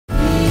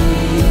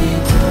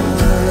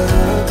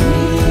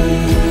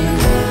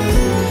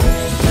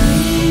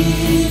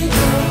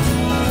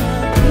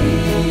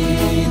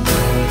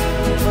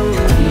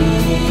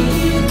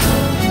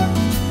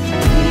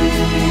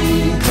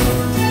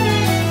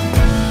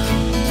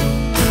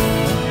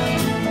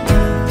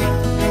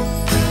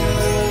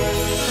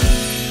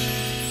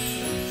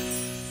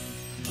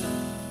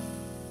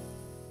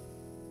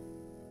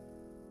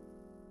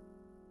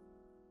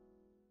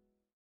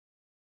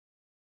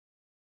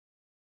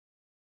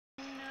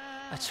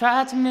I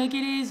tried to make it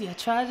easy, I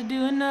tried to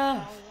do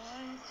enough.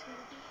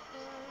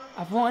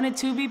 I wanted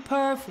to be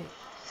perfect,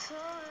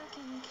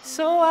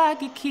 so I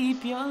could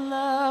keep your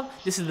love.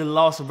 This is the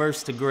lost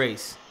verse to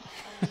Grace.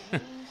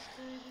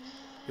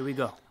 Here we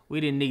go.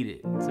 We didn't need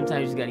it. Sometimes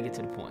you just gotta get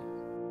to the point.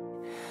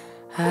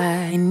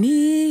 I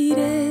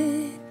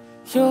needed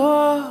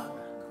your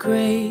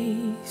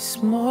grace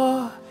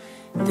more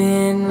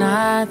than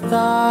I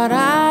thought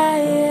I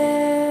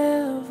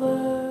ever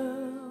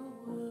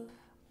would.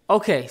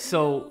 Okay,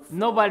 so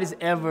nobody's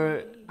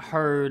ever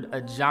heard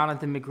a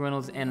Jonathan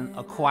McReynolds and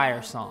a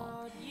choir song.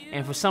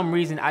 And for some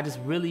reason, I just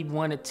really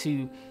wanted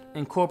to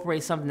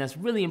incorporate something that's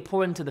really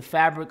important to the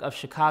fabric of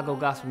Chicago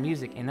gospel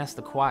music, and that's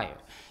the choir.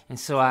 And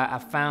so I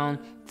found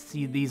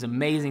these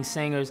amazing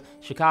singers.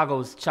 Chicago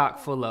is chock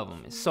full of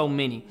them. It's so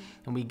many.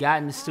 And we got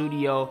in the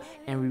studio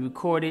and we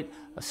recorded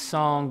a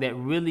song that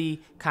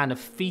really kind of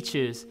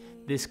features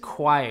this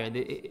choir,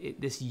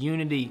 this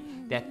unity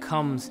that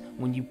comes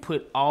when you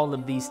put all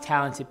of these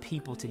talented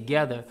people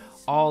together,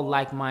 all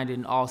like-minded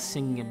and all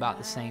singing about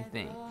the same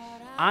thing.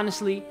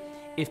 Honestly,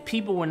 if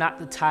People were not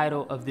the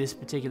title of this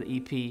particular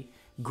EP,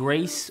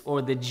 Grace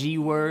or the G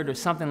Word or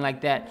something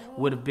like that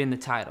would have been the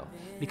title.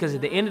 Because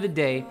at the end of the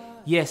day,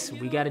 yes,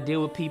 we got to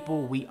deal with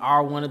people. We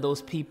are one of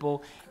those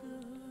people.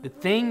 The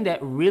thing that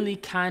really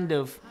kind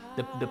of,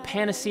 the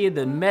panacea,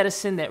 the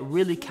medicine that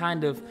really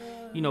kind of,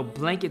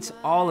 blankets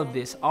all of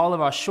this, all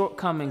of our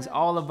shortcomings,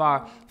 all of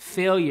our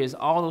failures,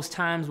 all those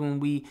times when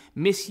we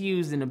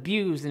misused and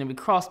abused and we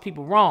crossed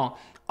people wrong,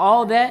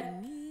 all that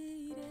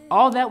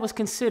was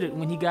considered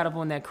when he got up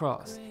on that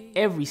cross.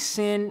 Every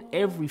sin,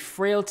 every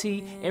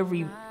frailty,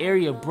 every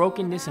area of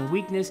brokenness and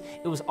weakness,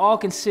 it was all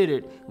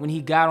considered when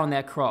he got on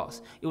that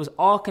cross. It was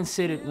all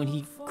considered when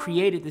he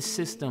created the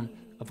system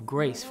of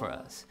grace for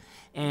us.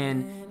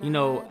 And,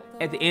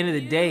 at the end of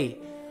the day,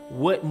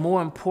 what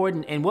more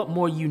important and what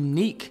more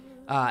unique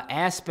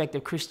aspect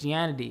of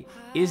Christianity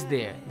is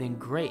there than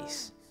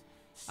grace?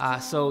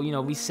 So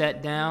we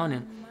sat down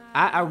and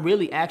I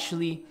really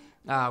actually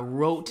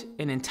wrote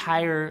an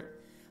entire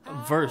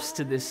verse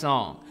to this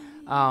song.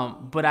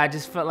 But I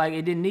just felt like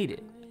it didn't need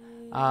it.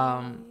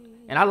 And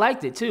I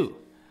liked it too.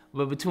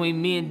 But between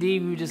me and Dee,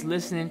 we were just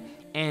listening,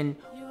 and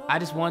I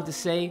just wanted to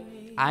say,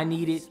 I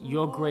needed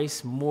your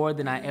grace more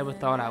than I ever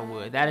thought I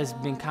would. That has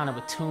been kind of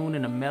a tune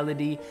and a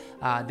melody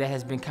that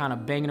has been kind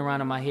of banging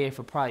around in my head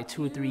for probably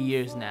 2 or 3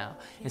 years now.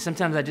 And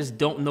sometimes I just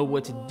don't know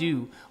what to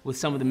do with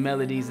some of the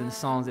melodies and the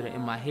songs that are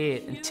in my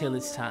head until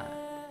it's time.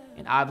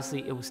 And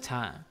obviously it was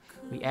time.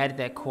 We added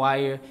that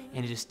choir,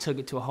 and it just took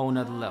it to a whole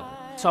nother level.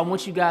 So I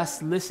want you guys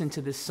to listen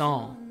to this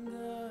song.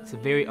 It's a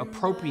very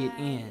appropriate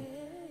end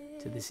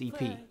to this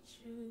EP.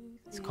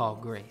 It's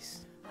called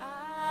Grace.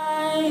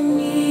 I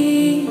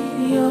need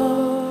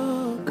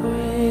your grace.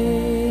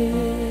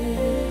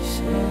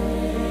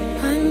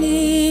 I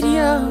need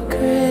your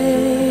grace.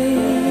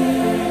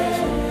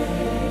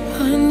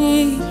 I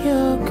need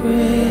your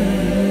grace.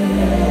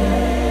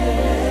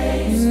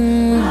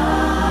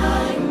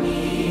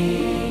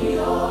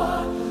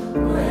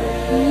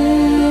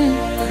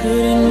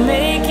 Couldn't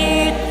make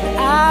it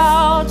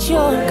without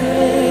your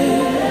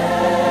grace.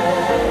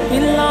 Be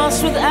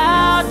lost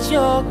without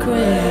your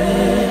grace.